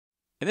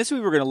In this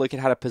week, we're going to look at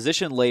how to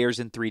position layers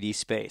in 3D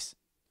space.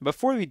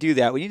 Before we do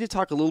that, we need to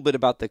talk a little bit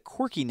about the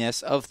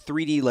quirkiness of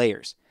 3D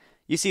layers.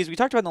 You see, as we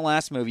talked about in the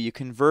last movie, you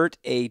convert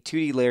a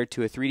 2D layer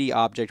to a 3D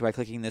object by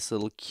clicking this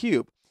little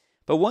cube.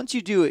 But once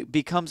you do, it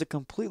becomes a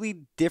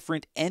completely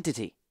different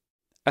entity.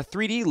 A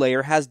 3D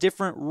layer has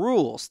different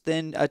rules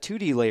than a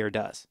 2D layer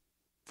does.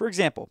 For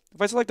example,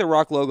 if I select the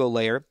rock logo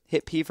layer,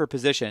 hit P for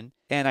position,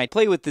 and I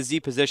play with the Z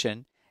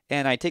position,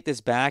 and I take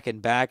this back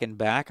and back and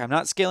back, I'm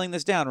not scaling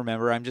this down,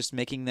 remember, I'm just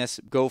making this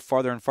go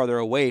farther and farther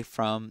away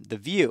from the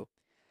view.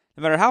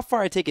 No matter how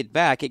far I take it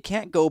back, it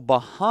can't go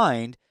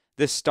behind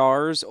the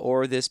stars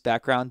or this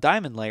background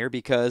diamond layer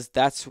because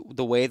that's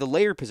the way the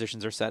layer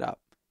positions are set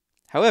up.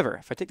 However,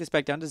 if I take this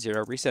back down to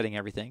 0, resetting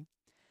everything,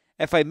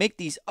 if I make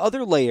these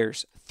other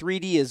layers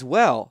 3D as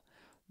well,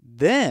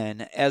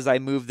 then as I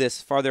move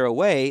this farther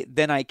away,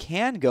 then I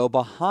can go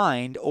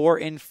behind or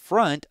in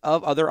front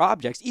of other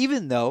objects,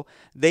 even though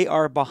they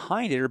are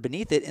behind it or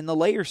beneath it in the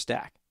layer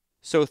stack.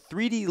 So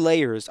 3D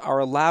layers are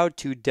allowed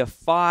to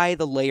defy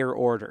the layer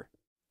order.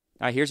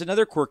 Now here's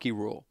another quirky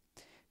rule.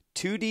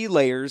 2D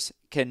layers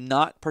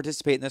cannot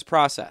participate in this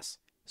process.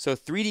 So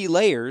 3D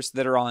layers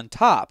that are on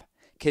top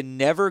can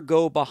never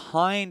go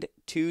behind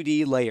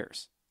 2D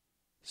layers.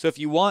 So if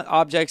you want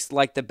objects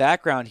like the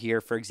background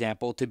here, for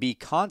example, to be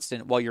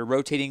constant while you're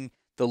rotating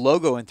the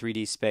logo in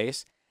 3D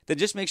space, then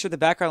just make sure the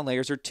background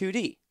layers are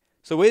 2D.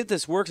 So the way that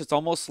this works, it's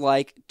almost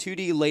like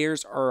 2D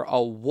layers are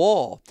a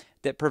wall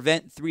that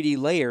prevent 3D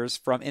layers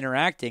from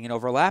interacting and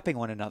overlapping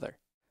one another.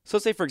 So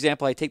let's say, for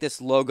example, I take this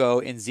logo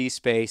in Z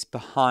space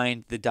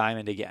behind the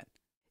diamond again.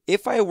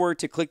 If I were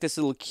to click this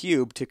little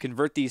cube to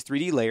convert these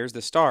 3D layers,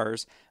 the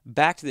stars,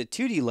 back to the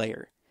 2D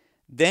layer,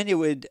 then it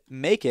would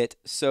make it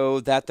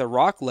so that the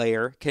rock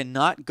layer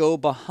cannot go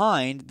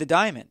behind the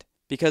diamond.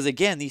 Because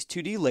again, these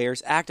 2D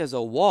layers act as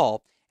a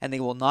wall and they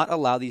will not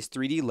allow these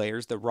 3D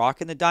layers, the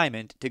rock and the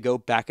diamond, to go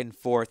back and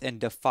forth and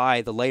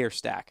defy the layer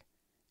stack.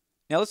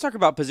 Now let's talk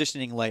about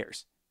positioning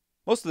layers.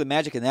 Most of the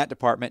magic in that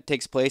department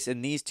takes place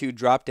in these two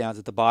drop downs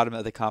at the bottom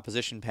of the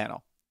composition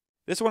panel.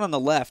 This one on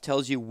the left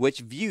tells you which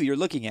view you're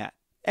looking at.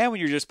 And when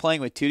you're just playing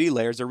with 2D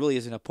layers, there really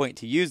isn't a point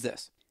to use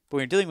this. But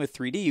when you're dealing with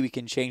 3D, we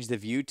can change the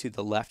view to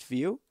the left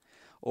view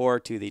or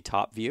to the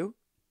top view.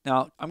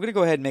 Now, I'm going to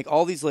go ahead and make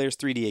all these layers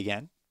 3D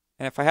again.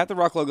 And if I have the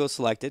rock logo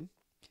selected,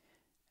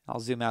 I'll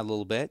zoom out a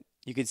little bit.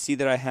 You can see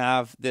that I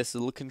have this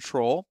little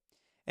control.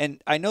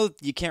 And I know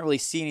you can't really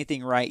see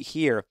anything right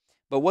here,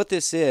 but what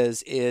this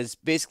is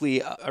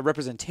basically a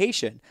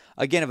representation,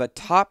 again, of a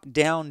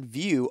top-down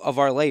view of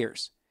our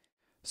layers.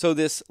 So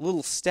this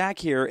little stack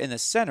here in the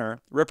center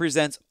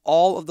represents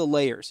all of the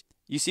layers.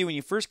 You see, when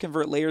you first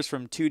convert layers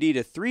from 2D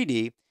to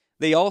 3D,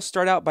 they all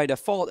start out by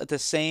default at the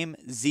same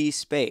Z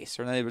space,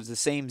 or in other words, the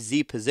same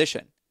Z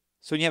position.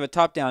 So when you have a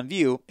top-down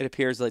view, it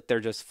appears like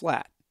they're just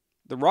flat.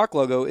 The rock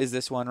logo is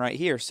this one right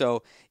here.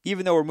 So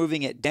even though we're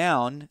moving it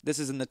down, this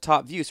is in the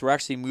top view, so we're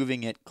actually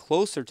moving it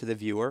closer to the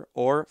viewer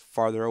or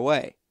farther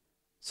away.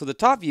 So the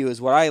top view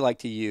is what I like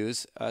to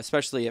use,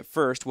 especially at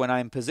first, when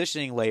I'm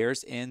positioning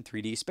layers in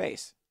 3D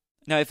space.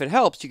 Now, if it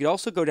helps, you could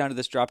also go down to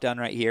this drop-down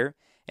right here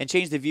and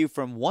change the view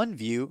from 1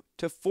 view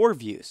to 4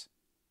 views.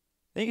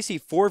 Then you can see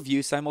 4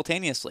 views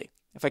simultaneously.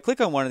 If I click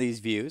on one of these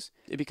views,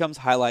 it becomes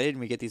highlighted and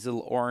we get these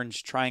little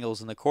orange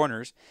triangles in the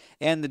corners.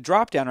 And the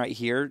drop-down right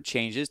here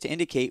changes to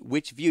indicate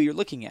which view you're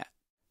looking at.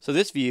 So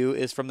this view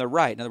is from the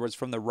right, in other words,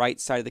 from the right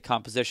side of the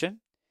composition.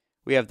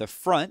 We have the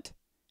front,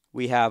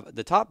 we have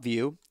the top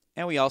view,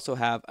 and we also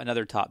have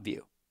another top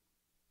view.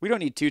 We don't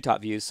need 2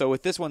 top views, so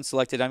with this one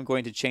selected, I'm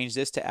going to change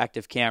this to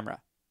active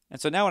camera. And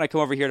so now when I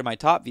come over here to my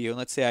top view, and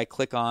let's say I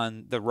click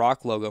on the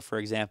rock logo, for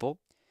example,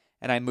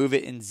 and I move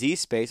it in Z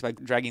space by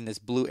dragging this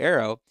blue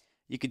arrow,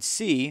 you can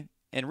see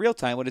in real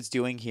time what it's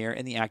doing here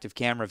in the active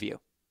camera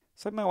view.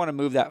 So I might want to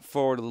move that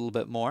forward a little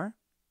bit more.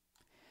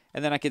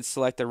 And then I can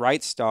select the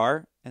right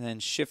star and then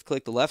shift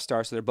click the left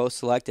star so they're both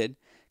selected.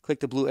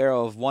 Click the blue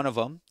arrow of one of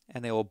them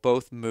and they will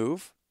both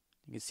move.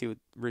 You can see what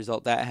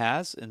result that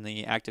has in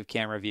the active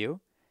camera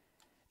view.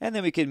 And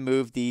then we can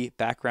move the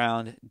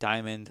background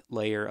diamond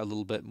layer a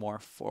little bit more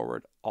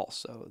forward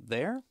also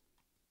there.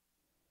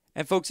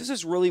 And folks, this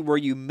is really where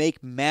you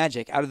make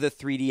magic out of the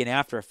 3D and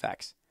After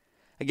Effects.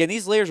 Again,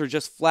 these layers are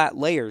just flat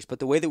layers, but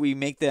the way that we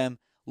make them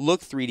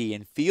look 3D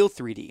and feel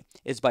 3D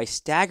is by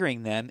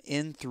staggering them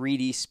in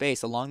 3D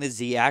space along the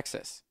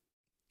Z-axis.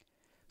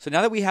 So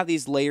now that we have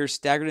these layers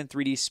staggered in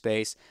 3D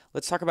space,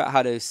 let's talk about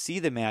how to see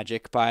the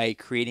magic by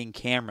creating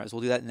cameras.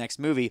 We'll do that in the next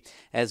movie,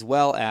 as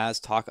well as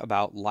talk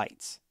about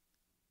lights.